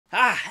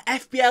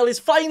FPL is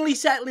finally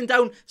settling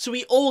down, so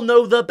we all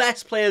know the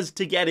best players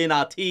to get in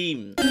our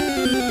team.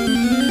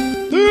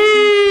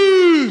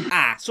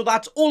 So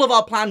that's all of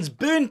our plans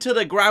burned to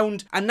the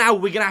ground, and now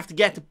we're gonna have to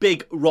get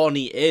Big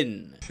Ronnie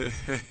in.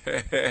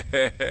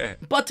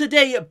 But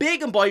today,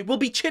 Bacon Boy will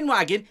be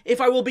chinwagging if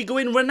I will be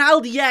going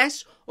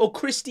ronaldYES or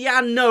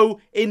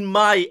Cristiano in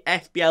my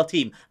FPL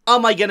team.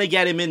 Am I gonna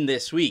get him in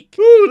this week?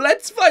 Ooh,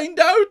 let's find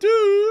out.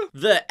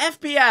 The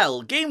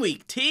FPL Game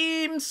Week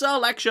team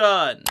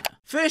selection.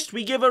 First,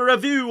 we give a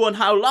review on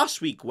how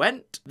last week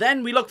went.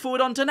 Then we look forward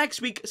on to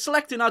next week,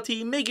 selecting our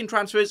team, making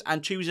transfers,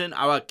 and choosing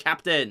our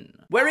captain.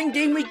 We're in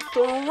Game Week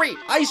 3.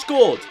 I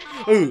scored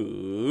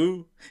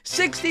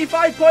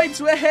 65 points,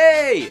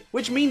 hey!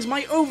 Which means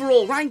my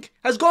overall rank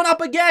has gone up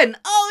again.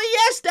 Oh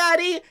yes,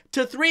 daddy!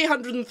 To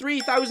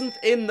 303,000th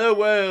in the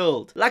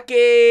world.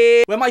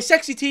 Lucky! Where my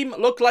sexy team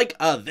looked like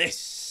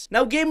this.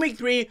 Now, Game Week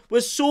 3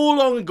 was so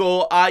long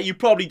ago, you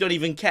probably don't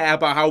even care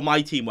about how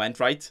my team went,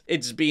 right?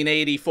 It's been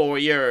 84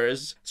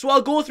 years. So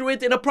I'll go through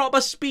it in a proper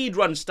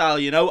speedrun style,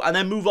 you know, and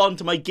then move on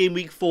to my Game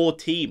Week 4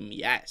 team,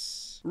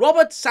 yes.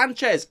 Robert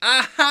Sanchez,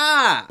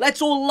 aha!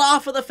 Let's all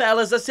laugh at the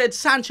fellas that said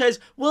Sanchez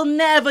will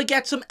never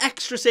get some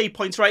extra save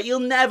points, right? He'll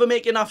never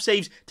make enough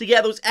saves to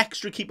get those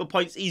extra keeper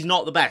points. He's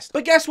not the best.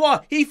 But guess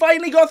what? He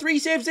finally got 3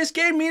 saves this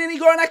game, meaning he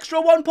got an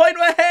extra 1 point,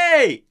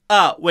 hey!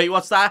 Wait,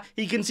 what's that?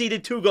 He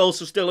conceded 2 goals,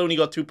 so still only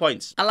got 2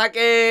 points. I like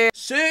it.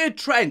 Sir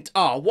Trent.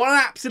 What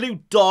an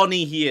absolute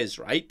Donny he is,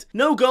 right?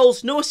 No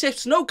goals, no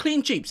assists, no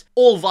clean sheets.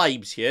 All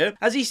vibes here,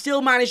 as he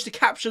still managed to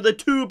capture the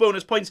 2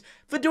 bonus points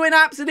for doing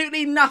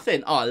absolutely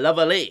nothing.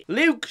 Lovely.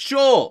 Luke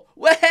Shaw.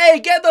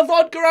 Hey, get the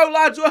vodka out,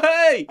 lads.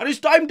 Hey, and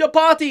it's time to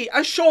party.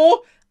 As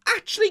Shaw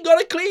actually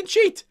got a clean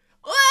sheet.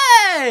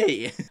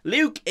 Way!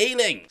 Luke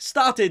Ayling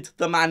started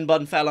the man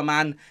bun fella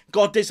man,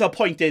 got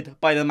disappointed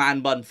by the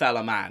man bun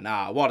fella man.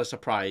 What a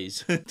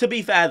surprise. To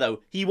be fair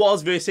though, he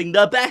was versing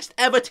the best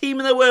ever team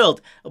in the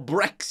world,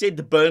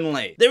 Brexit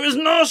Burnley. There is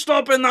no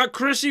stopping that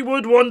Chrissy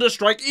Wood wonder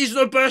strike. He's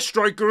the best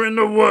striker in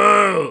the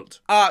world.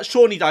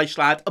 Shawnee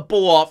Dychlad,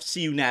 bow off,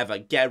 see you never.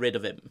 Get rid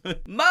of him.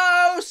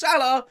 Mo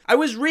Salah. I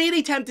was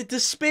really tempted to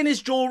spin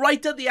his jaw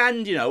right at the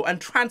end, you know,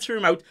 and transfer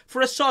him out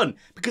for a son,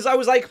 because I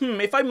was like,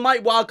 if I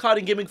might wildcard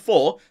in Game Week 4,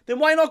 then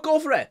why not go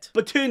for it?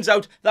 But turns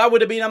out that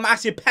would have been a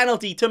massive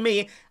penalty to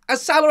me, as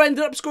Salah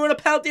ended up scoring a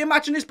penalty and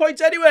matching his points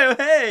anyway,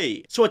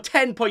 hey! So a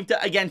 10-pointer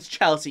against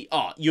Chelsea.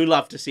 You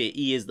love to see it.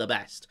 He is the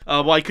best.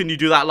 Why couldn't you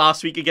do that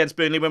last week against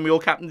Burnley when we all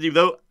captained you,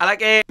 though? I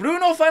like it.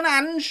 Bruno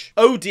Fernandes.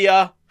 Oh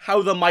dear,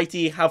 how the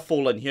mighty have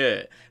fallen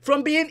here.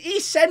 From being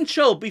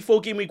essential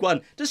before Game Week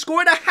 1 to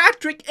scoring a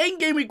hat-trick in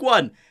Game Week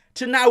 1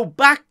 to now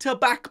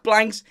back-to-back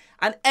blanks,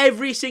 and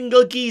every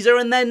single geezer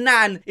and their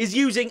nan is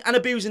using and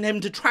abusing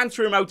him to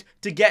transfer him out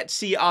to get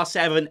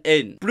CR7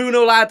 in.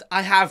 Bruno, lad,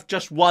 I have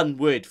just one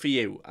word for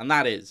you, and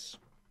that is...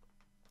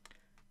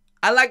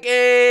 I like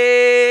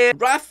it!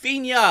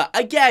 Rafinha,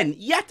 again,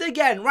 yet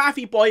again,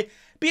 Rafi boy,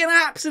 being an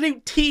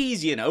absolute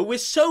tease, you know, with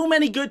so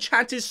many good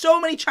chances, so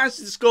many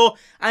chances to score,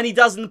 and he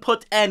doesn't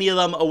put any of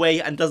them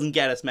away and doesn't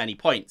get us many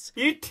points.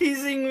 You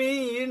teasing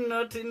me, you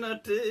naughty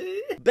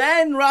naughty.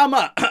 Ben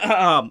Rama,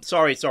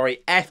 sorry,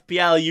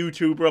 FPL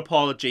YouTuber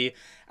apology,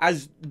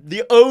 as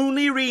the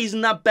only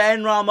reason that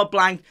Ben Rama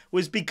blanked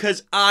was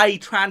because I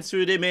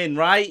transferred him in,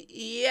 right?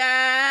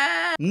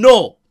 Yeah.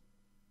 No.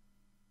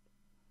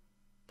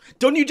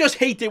 Don't you just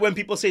hate it when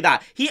people say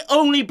that? He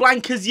only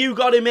blanked because you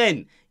got him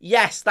in.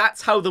 Yes,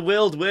 that's how the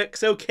world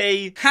works,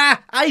 okay?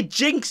 Ha! I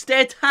jinxed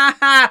it! Ha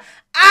ha!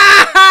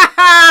 Ah ha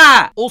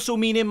ha! Also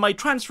meaning my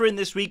transfer in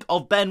this week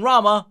of Ben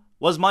Rama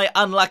was my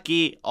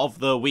unlucky of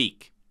the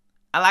week.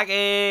 I like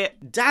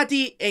it.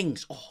 Daddy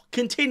Ings.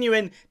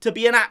 Continuing to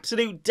be an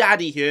absolute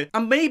daddy here.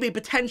 And maybe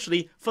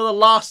potentially for the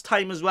last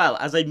time as well,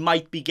 as I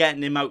might be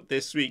getting him out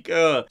this week.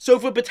 So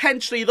for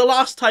potentially the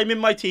last time in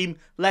my team,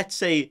 let's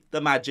say the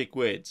magic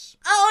words.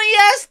 Oh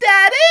yes,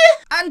 daddy!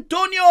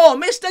 Antonio,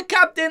 Mr.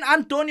 Captain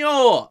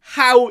Antonio.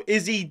 How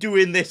is he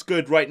doing this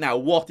good right now?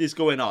 What is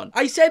going on?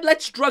 I said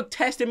let's drug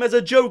test him as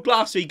a joke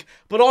last week,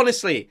 but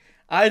honestly,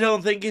 I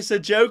don't think it's a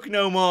joke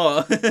no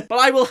more. But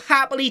I will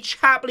happily,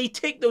 chappily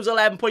take those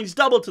 11 points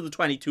double to the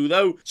 22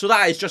 though. So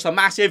that is just a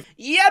massive,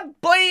 yeah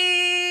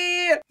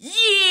boy!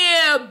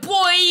 Yeah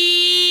boy!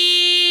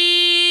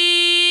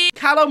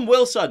 Callum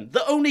Wilson,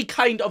 the only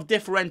kind of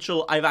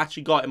differential I've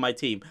actually got in my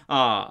team.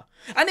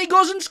 And he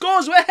goes and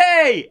scores,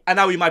 hey! And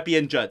now he might be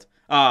injured.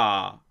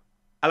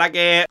 I like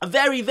it. I'm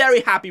very, very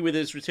happy with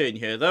his return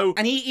here, though.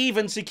 And he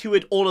even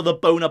secured all of the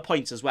boner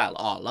points as well.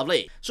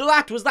 Lovely. So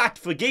that was that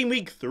for Game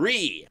Week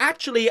 3.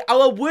 Actually,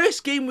 our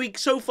worst game week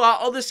so far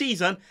of the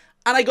season,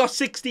 and I got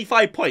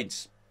 65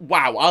 points.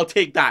 Wow, I'll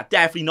take that.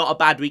 Definitely not a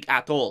bad week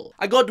at all.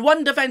 I got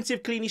 1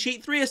 defensive clean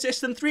sheet, 3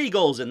 assists and 3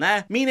 goals in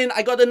there. Meaning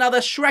I got another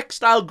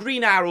Shrek-style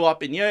green arrow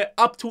up in here.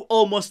 Up to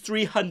almost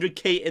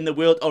 300k in the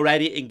world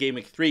already in Game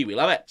Week 3. We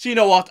love it. So you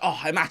know what?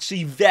 I'm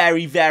actually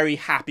very, very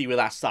happy with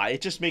that start. It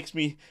just makes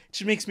me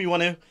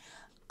want to...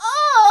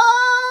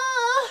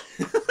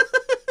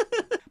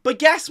 But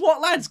guess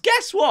what, lads?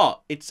 Guess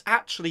what? It's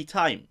actually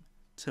time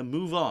to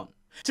move on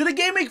to the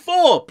Game Week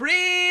 4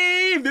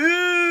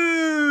 preview!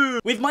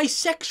 With my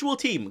sexual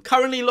team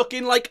currently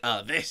looking like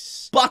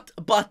this. But,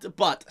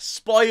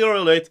 spoiler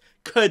alert,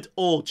 could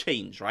all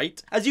change,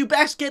 right? As you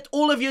best get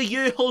all of your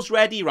year holes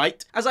ready,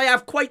 right? As I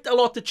have quite a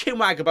lot to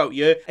chinwag about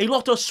you, a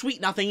lot of sweet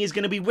nothing is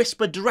going to be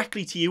whispered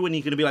directly to you and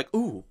you're going to be like,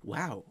 ooh,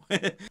 wow.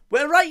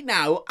 Well, right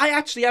now, I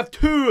actually have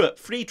 2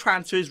 free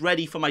transfers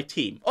ready for my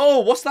team.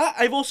 Oh, what's that?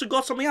 I've also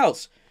got something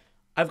else.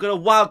 I've got a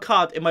wild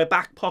card in my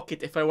back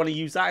pocket if I want to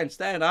use that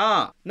instead.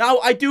 Now,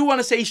 I do want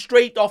to say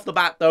straight off the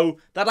bat, though,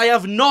 that I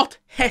have not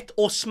hit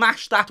or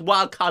smashed that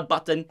wild card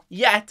button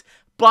yet,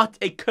 but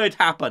it could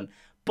happen.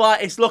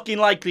 But it's looking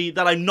likely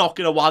that I'm not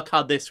going to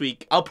wildcard this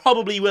week. I'll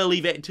probably will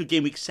leave it until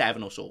game week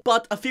 7 or so.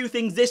 But a few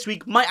things this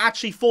week might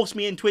actually force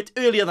me into it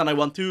earlier than I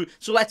want to.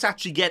 So let's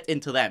actually get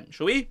into them,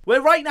 shall we?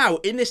 Well, right now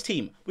in this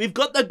team, we've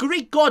got the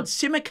Greek god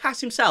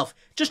Tsimikas himself.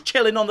 Just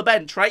chilling on the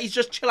bench, right? He's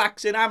just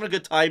chillaxing, having a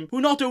good time. Who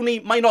not only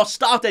might not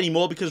start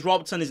anymore because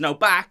Robertson is now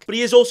back, but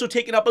he is also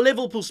taking up a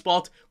Liverpool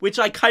spot, which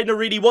I kind of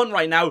really want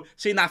right now,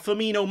 saying that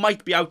Firmino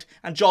might be out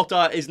and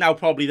Jota is now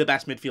probably the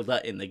best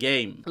midfielder in the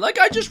game. Like,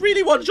 I just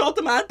really want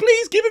Jota, man.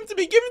 Please give him to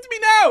me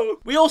now.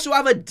 We also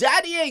have a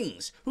Daddy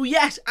Ings, who,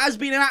 yes, has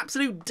been an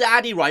absolute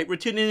daddy, right,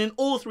 returning in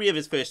all 3 of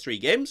his first 3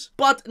 games,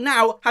 but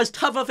now has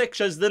tougher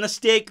fixtures than a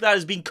steak that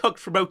has been cooked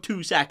for about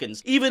 2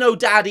 seconds. Even though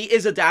Daddy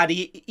is a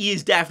daddy, he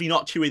is definitely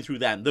not chewing through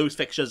them. Those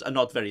fixtures are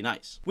not very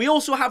nice. We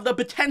also have the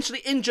potentially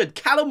injured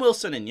Callum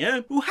Wilson in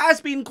here, who has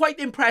been quite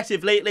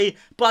impressive lately,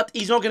 but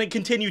he's not going to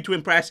continue to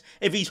impress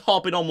if he's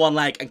hopping on one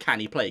leg. And can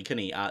he play? Can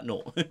he?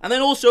 No. And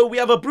then also we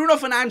have a Bruno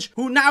Fernandes,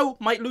 who now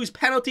might lose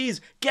penalties,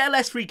 get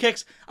less free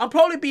kicks, and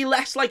probably be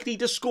less likely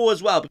to score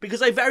as well,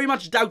 because I very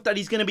much doubt that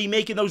he's going to be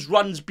making those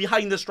runs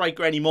behind the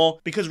striker anymore,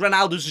 because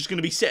Ronaldo's just going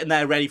to be sitting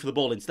there ready for the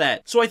ball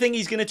instead. So I think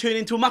he's going to turn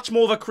into much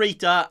more of a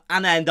creator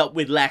and end up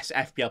with less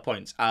FPL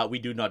points. We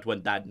do not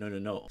want that.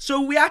 No. So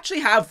we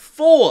actually have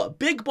 4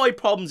 big boy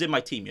problems in my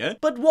team here,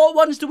 but what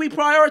ones do we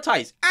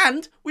prioritize?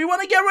 And we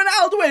want to get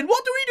Ronaldo in.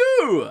 What do we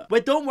do?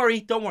 Well, don't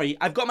worry.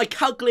 I've got my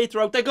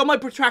calculator out. I got my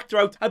protractor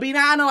out. I've been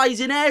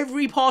analyzing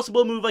every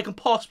possible move I can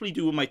possibly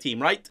do with my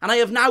team, right? And I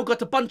have now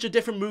got a bunch of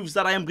different moves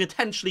that I am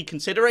potentially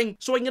considering.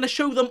 So I'm going to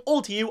show them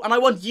all to you. And I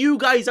want you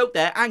guys out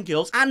there, and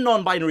girls, and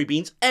non-binary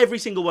beans, every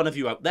single one of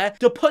you out there,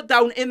 to put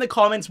down in the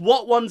comments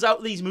what ones out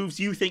of these moves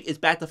you think is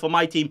better for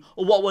my team,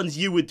 or what ones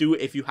you would do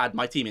if you had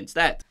my team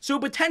instead. So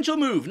potential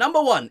move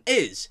number 1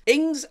 is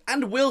Ings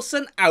and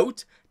Wilson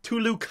out to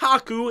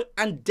Lukaku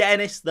and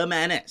Dennis the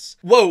Menace.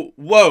 Whoa.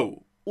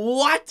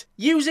 What?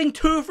 Using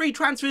 2 free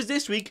transfers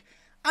this week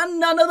and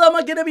none of them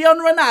are going to be on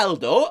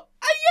Ronaldo?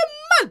 Are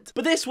you mad?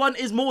 But this one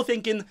is more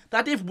thinking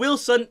that if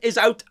Wilson is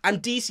out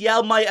and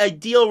DCL, my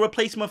ideal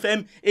replacement for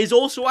him, is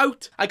also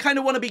out, I kind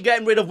of want to be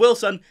getting rid of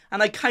Wilson,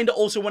 and I kind of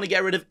also want to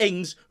get rid of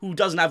Ings, who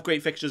doesn't have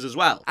great fixtures as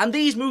well. And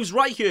these moves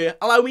right here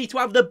allow me to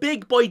have the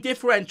big boy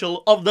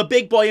differential of the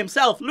big boy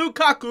himself,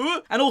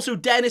 Lukaku, and also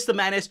Dennis the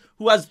Menace,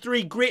 who has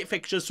 3 great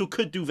fixtures, so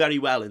could do very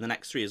well in the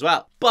next 3 as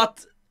well.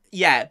 But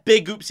yeah,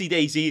 big oopsie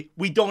daisy,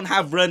 we don't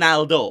have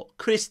Ronaldo.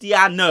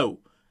 Cristiano.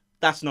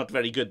 That's not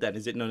very good then,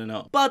 is it?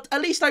 No. But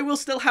at least I will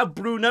still have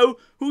Bruno,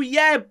 who,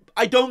 yeah,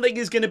 I don't think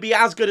is going to be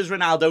as good as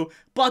Ronaldo.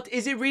 But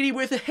is it really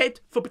worth a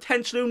hit for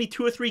potentially only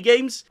 2 or 3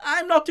 games?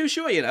 I'm not too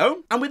sure, you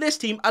know. And with this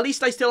team, at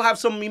least I still have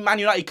some Man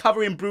United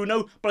covering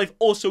Bruno, but I've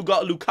also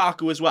got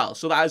Lukaku as well.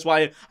 So that is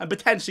why I'm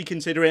potentially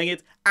considering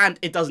it, and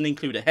it doesn't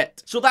include a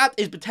hit. So that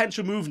is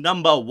potential move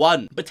number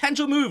 1.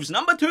 Potential moves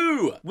number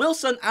 2.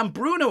 Wilson and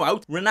Bruno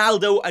out,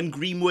 Ronaldo and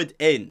Greenwood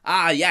in.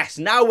 Ah, yes,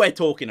 now we're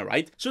talking,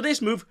 alright? So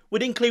this move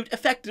would include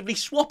effectively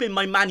swapping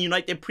my Man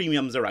United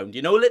premiums around,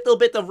 you know, a little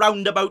bit of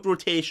roundabout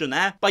rotation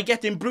there, by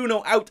getting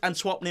Bruno out and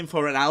swapping him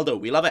for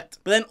Ronaldo. We love it.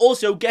 But then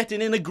also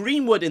getting in a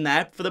Greenwood in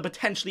there for the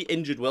potentially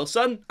injured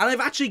Wilson. And I've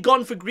actually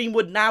gone for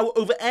Greenwood now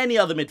over any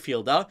other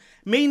midfielder,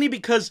 mainly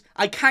because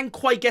I can't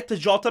quite get to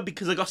Jota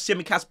because I got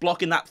Tsimikas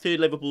blocking that 3rd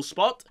Liverpool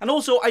spot. And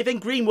also I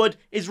think Greenwood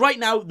is right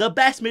now the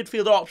best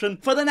midfielder option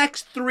for the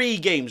next 3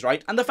 games,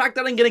 right? And the fact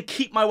that I'm going to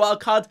keep my wild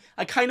card,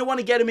 I kind of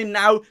want to get him in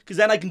now because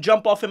then I can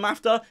jump off him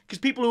after, because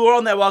people who are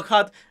on their wild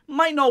card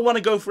might not want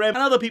to go for him,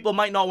 and other people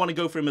might not want to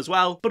go for him as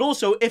well. But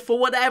also, if for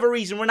whatever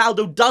reason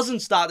Ronaldo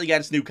doesn't start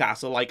against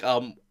Newcastle, like,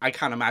 I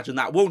can't imagine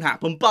that won't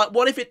happen, but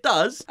what if it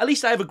does? At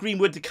least I have a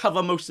Greenwood to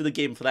cover most of the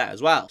game for that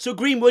as well. So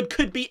Greenwood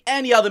could be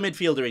any other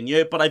midfielder in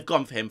here, but I've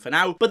gone for him for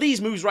now. But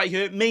these moves right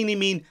here mainly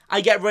mean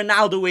I get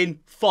Ronaldo in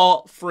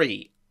for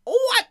free.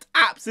 What?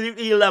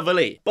 Absolutely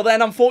lovely. But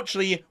then,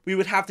 unfortunately, we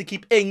would have to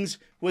keep Ings,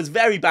 who has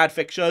very bad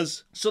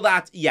fixtures. So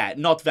that, yeah,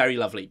 not very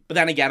lovely. But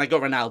then again, I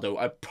got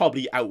Ronaldo. It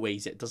probably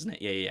outweighs it, doesn't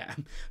it? Yeah.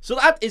 So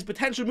that is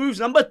potential moves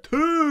number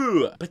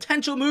 2.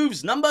 Potential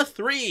moves number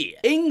 3.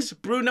 Ings,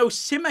 Bruno,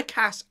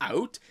 Tsimikas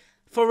out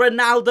for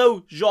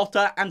Ronaldo,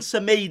 Jota, and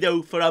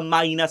Semedo for a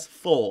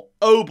 -4.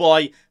 Oh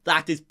boy,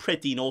 that is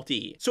pretty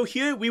naughty. So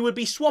here we would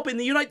be swapping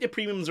the United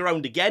premiums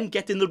around again,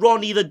 getting the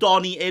Ronnie, the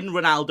Donny in,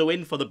 Ronaldo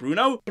in for the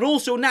Bruno, but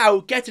also now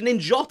getting in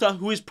Jota,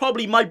 who is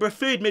probably my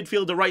preferred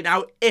midfielder right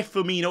now if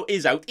Firmino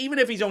is out, even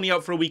if he's only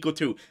out for a week or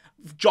 2.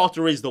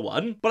 Jota is the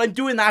one, but I'm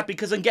doing that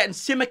because I'm getting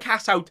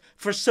Simicast out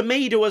for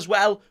Semedo as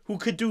well, who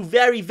could do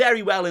very,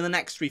 very well in the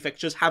next 3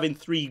 fixtures, having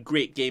 3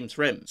 great games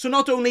for him. So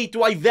not only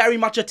do I very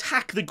much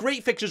attack the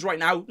great fixtures right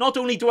now, not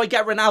only do I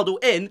get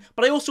Ronaldo in,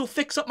 but I also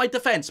fix up my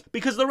defense,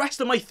 because the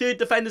rest of my third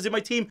defenders in my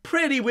team,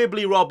 pretty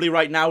wibbly-wobbly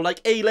right now,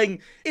 like Ayling.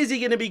 Is he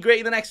going to be great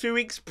in the next few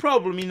weeks?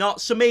 Probably not.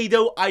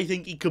 Semedo, I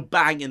think he could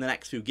bang in the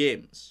next few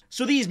games.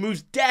 So these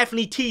moves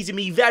definitely teasing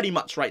me very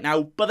much right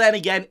now, but then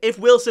again, if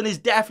Wilson is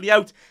definitely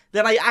out,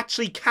 then I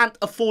actually can't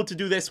afford to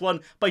do this one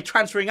by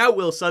transferring out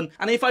Wilson.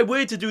 And if I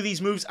were to do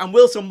these moves and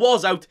Wilson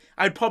was out,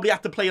 I'd probably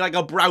have to play like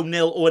a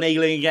Brown-nil or an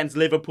Ayling against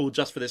Liverpool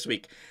just for this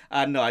week.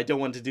 No, I don't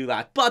want to do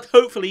that. But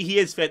hopefully he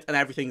is fit and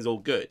everything's all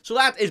good. So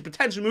that is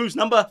potential moves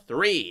number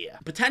 3.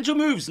 Potential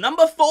moves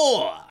number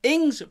 4.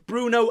 Ings,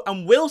 Bruno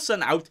and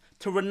Wilson out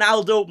to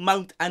Ronaldo,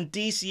 Mount and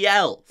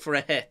DCL for a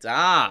hit.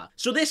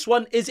 So this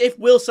one is if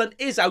Wilson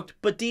is out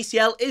but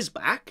DCL is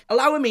back,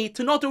 allowing me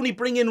to not only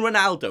bring in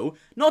Ronaldo,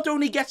 not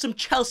only get some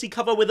Chelsea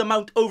cover with a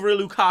Mount over a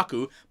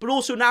Lukaku, but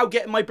also now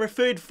getting my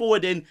preferred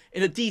forward in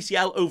a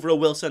DCL over a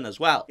Wilson as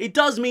well. It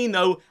does mean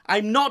though,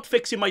 I'm not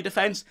fixing my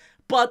defence,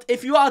 but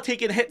if you are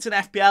taking hits in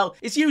FPL,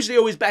 it's usually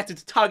always better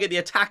to target the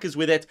attackers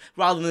with it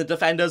rather than the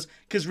defenders,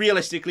 because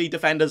realistically,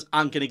 defenders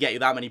aren't going to get you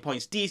that many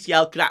points.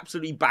 DCL could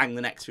absolutely bang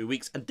the next few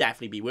weeks and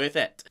definitely be worth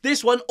it.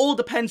 This one all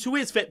depends who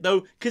is fit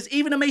though, because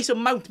even a Mason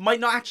Mount might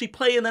not actually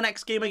play in the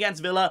next game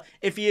against Villa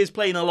if he is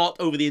playing a lot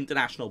over the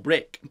international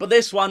break. But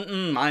this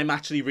one, I'm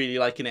actually really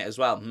liking it as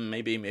well.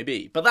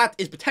 Maybe. But that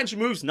is potential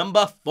moves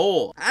number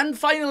 4. And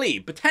finally,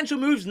 potential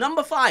moves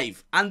number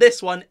 5. And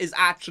this one is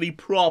actually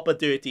proper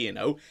dirty, you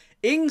know.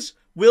 Ings,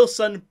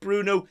 Wilson,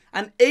 Bruno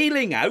and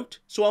Ayling out,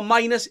 so a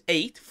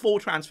 -8, 4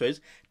 transfers,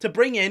 to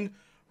bring in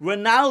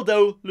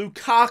Ronaldo,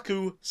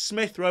 Lukaku,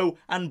 Smith Rowe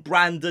and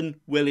Brandon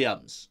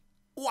Williams.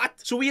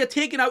 What? So we are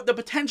taking out the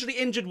potentially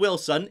injured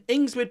Wilson,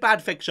 Ings with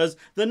bad fixtures,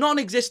 the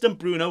non-existent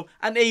Bruno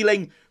and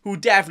Ayling, who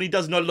definitely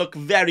does not look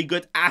very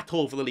good at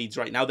all for the Leeds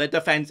right now. Their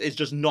defence is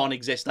just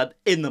non-existent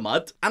in the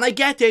mud. And I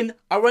get in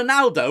a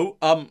Ronaldo,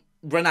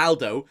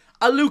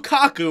 a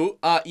Lukaku,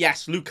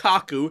 yes,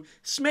 Lukaku,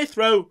 Smith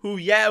Rowe, who,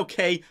 yeah,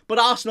 okay, but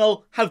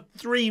Arsenal have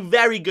 3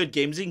 very good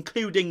games,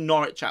 including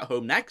Norwich at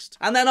home next.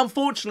 And then,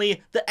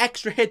 unfortunately, the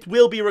extra hit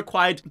will be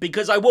required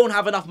because I won't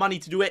have enough money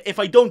to do it if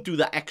I don't do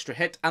that extra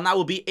hit, and that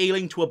will be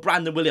Ayling to a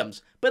Brandon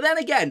Williams. But then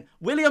again,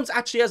 Williams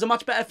actually has a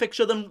much better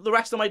fixture than the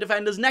rest of my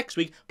defenders next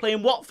week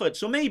playing Watford,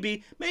 so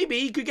maybe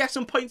he could get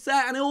some points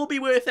there and it will be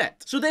worth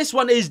it. So this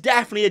one is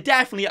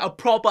definitely a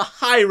proper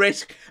high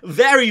risk,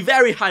 very,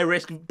 very high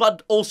risk,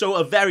 but also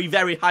a very,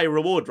 very high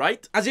reward,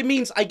 right? As it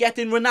means I get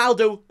in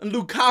Ronaldo and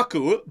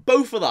Lukaku,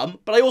 both of them,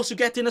 but I also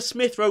get in a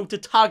Smith Rowe to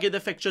target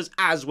the fixtures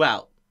as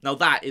well. Now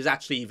that is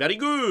actually very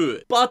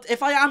good. But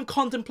if I am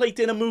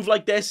contemplating a move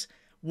like this,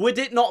 would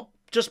it not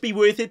just be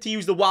worth it to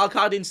use the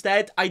wildcard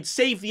instead? I'd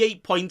save the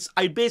 8 points,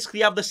 I'd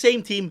basically have the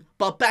same team,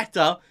 but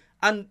better,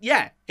 and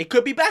yeah, it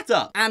could be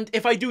better. And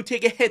if I do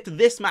take a hit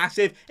this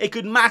massive, it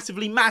could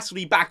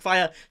massively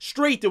backfire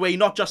straight away,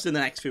 not just in the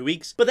next few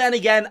weeks. But then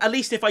again, at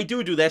least if I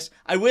do this,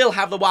 I will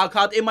have the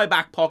wildcard in my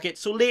back pocket,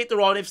 so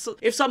later on,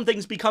 if some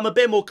things become a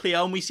bit more clear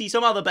and we see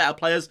some other better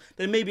players,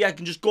 then maybe I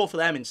can just go for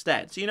them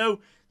instead. So,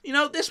 you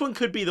know, this one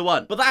could be the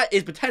one. But that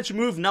is potential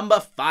move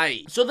number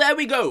 5. So there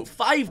we go.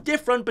 5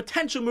 different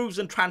potential moves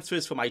and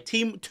transfers for my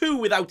team. 2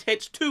 without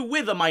hits, 2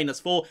 with a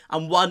 -4,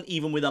 and 1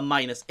 even with a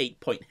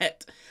 -8 point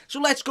hit. So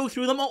let's go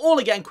through them all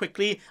again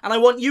quickly. And I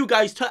want you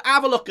guys to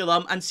have a look at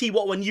them and see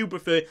what one you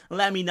prefer. And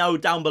let me know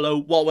down below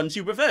what ones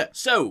you prefer.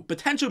 So,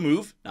 potential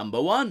move number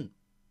 1.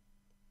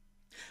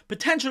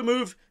 Potential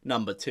move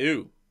number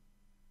 2.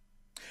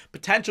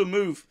 Potential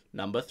move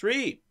number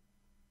 3.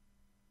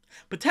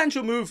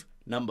 Potential move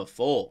number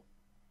 4.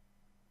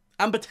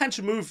 And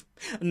potential move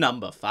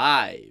number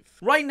 5.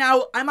 Right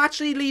now, I'm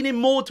actually leaning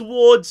more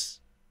towards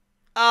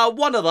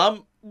one of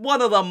them.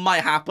 One of them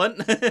might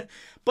happen.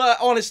 But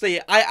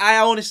honestly, I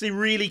honestly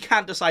really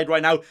can't decide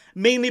right now.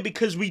 Mainly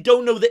because we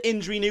don't know the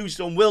injury news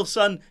on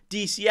Wilson,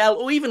 DCL,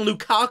 or even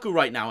Lukaku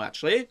right now,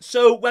 actually.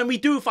 So when we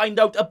do find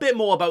out a bit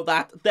more about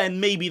that, then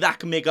maybe that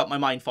can make up my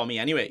mind for me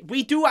anyway.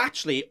 We do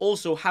actually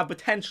also have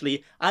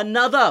potentially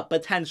another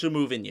potential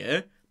move in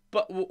here.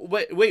 But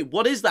wait,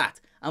 what is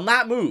that? And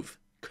that move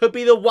could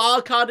be the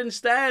wildcard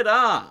instead,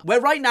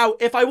 Where right now,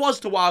 if I was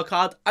to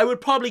wildcard, I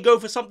would probably go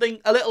for something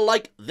a little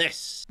like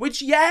this.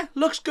 Which, yeah,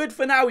 looks good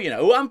for now, you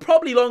know, and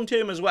probably long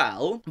term as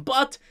well.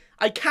 But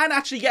I can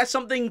actually get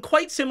something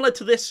quite similar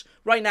to this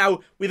right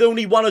now with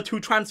only 1 or 2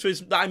 transfers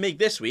that I make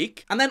this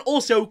week. And then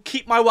also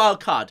keep my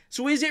wildcard.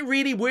 So is it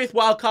really worth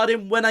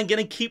wildcarding when I'm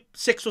going to keep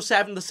 6 or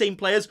 7 of the same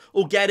players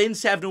or get in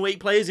 7 or 8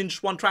 players in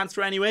just 1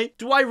 transfer anyway?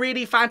 Do I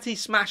really fancy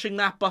smashing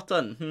that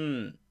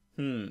button?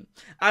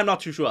 I'm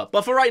not too sure.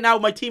 But for right now,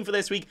 my team for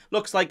this week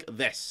looks like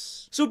this.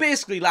 So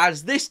basically,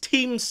 lads, this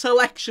team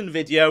selection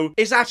video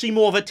is actually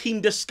more of a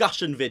team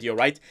discussion video,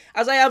 right?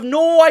 As I have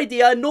no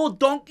idea, no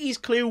donkey's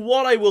clue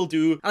what I will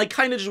do, and I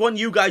kind of just want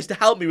you guys to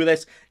help me with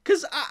this,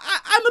 because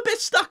I'm a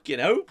bit stuck, you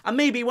know? And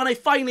maybe when I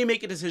finally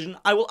make a decision,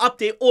 I will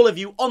update all of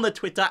you on the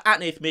Twitter at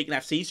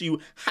NathanMakinFC, so you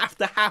have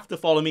to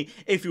follow me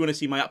if you want to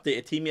see my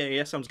updated team.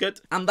 Yeah, sounds good.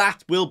 And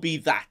that will be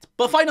that.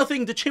 But final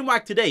thing to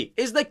chinwag today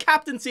is the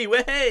captaincy,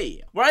 where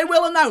I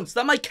will announce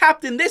that my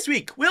captain this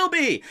week will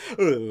be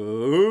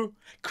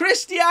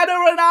Cristiano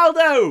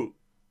Ronaldo,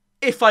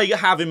 if I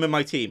have him in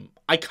my team.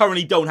 I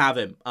currently don't have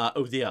him.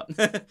 Oh dear.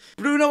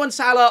 Bruno and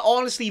Salah are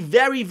honestly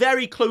very,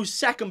 very close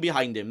second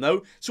behind him,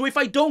 though. So if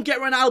I don't get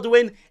Ronaldo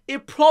in,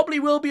 it probably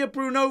will be a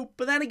Bruno.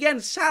 But then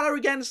again, Salah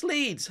against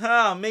Leeds.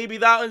 Maybe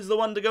that is the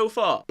one to go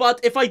for. But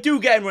if I do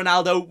get in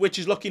Ronaldo, which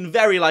is looking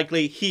very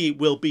likely, he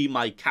will be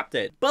my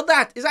captain. But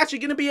that is actually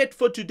going to be it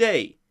for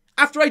today.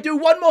 After I do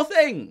one more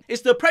thing,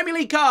 it's the Premier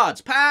League cards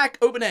pack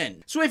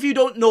opening. So if you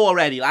don't know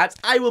already, lads,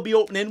 I will be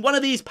opening one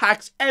of these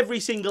packs every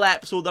single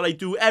episode that I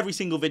do, every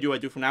single video I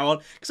do from now on,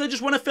 because I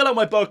just want to fill out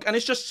my book, and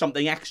it's just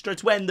something extra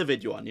to end the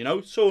video on, you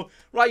know? So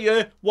right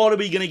here, what are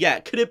we going to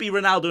get? Could it be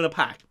Ronaldo in a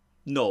pack?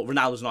 No,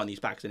 Ronaldo's not in these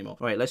packs anymore.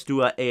 All right, let's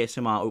do an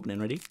ASMR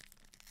opening. Ready?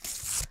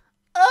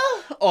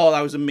 Oh,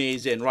 that was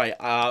amazing. Right,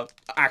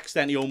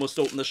 accidentally almost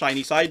opened the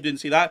shiny side.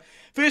 Didn't see that.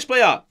 First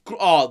player.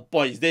 Oh,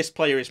 boys, this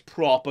player is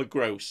proper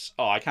gross.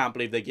 Oh, I can't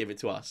believe they give it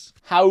to us.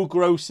 How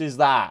gross is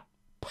that?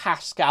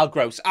 Pascal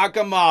Gross. Ah,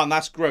 come on,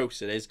 that's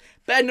gross, it is.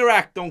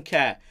 Bednarak, don't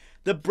care.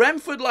 The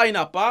Brentford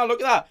lineup,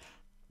 look at that.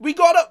 We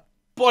got a...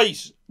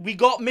 Boys, we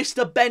got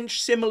Mr.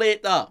 Bench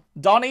Simulator.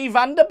 Donny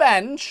van der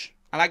Bench.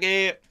 I like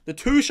it. The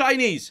two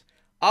shinies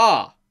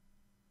are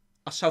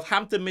a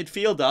Southampton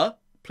midfielder.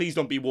 Please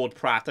don't be Ward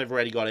Pratt. I've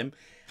already got him.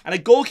 And a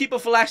goalkeeper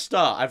for Leicester.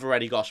 I've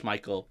already got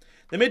Schmeichel.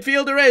 The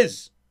midfielder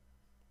is...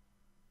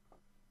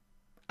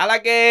 I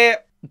like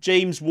it.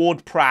 James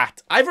Ward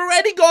Pratt. I've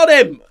already got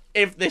him.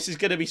 If this is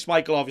going to be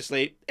Schmeichel,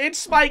 obviously.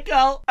 It's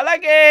Schmeichel. I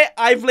like it.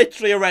 I've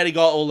literally already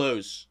got all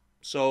those.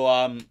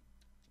 So,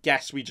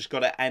 guess we just got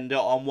to end it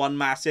on one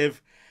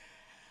massive...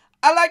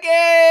 I like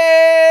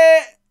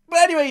it. But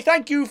anyway,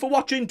 thank you for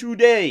watching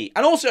today.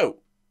 And also,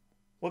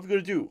 what have we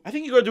got to do? I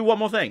think you got to do one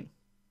more thing.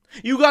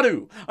 You got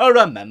to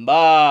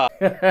remember.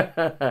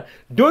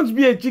 Don't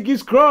be a cheeky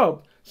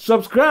scrub.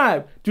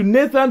 Subscribe to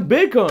Nathan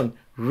Bacon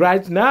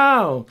right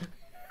now.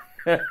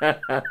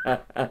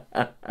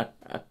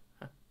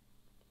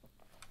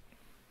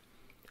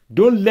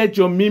 Don't let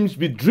your memes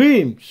be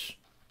dreams.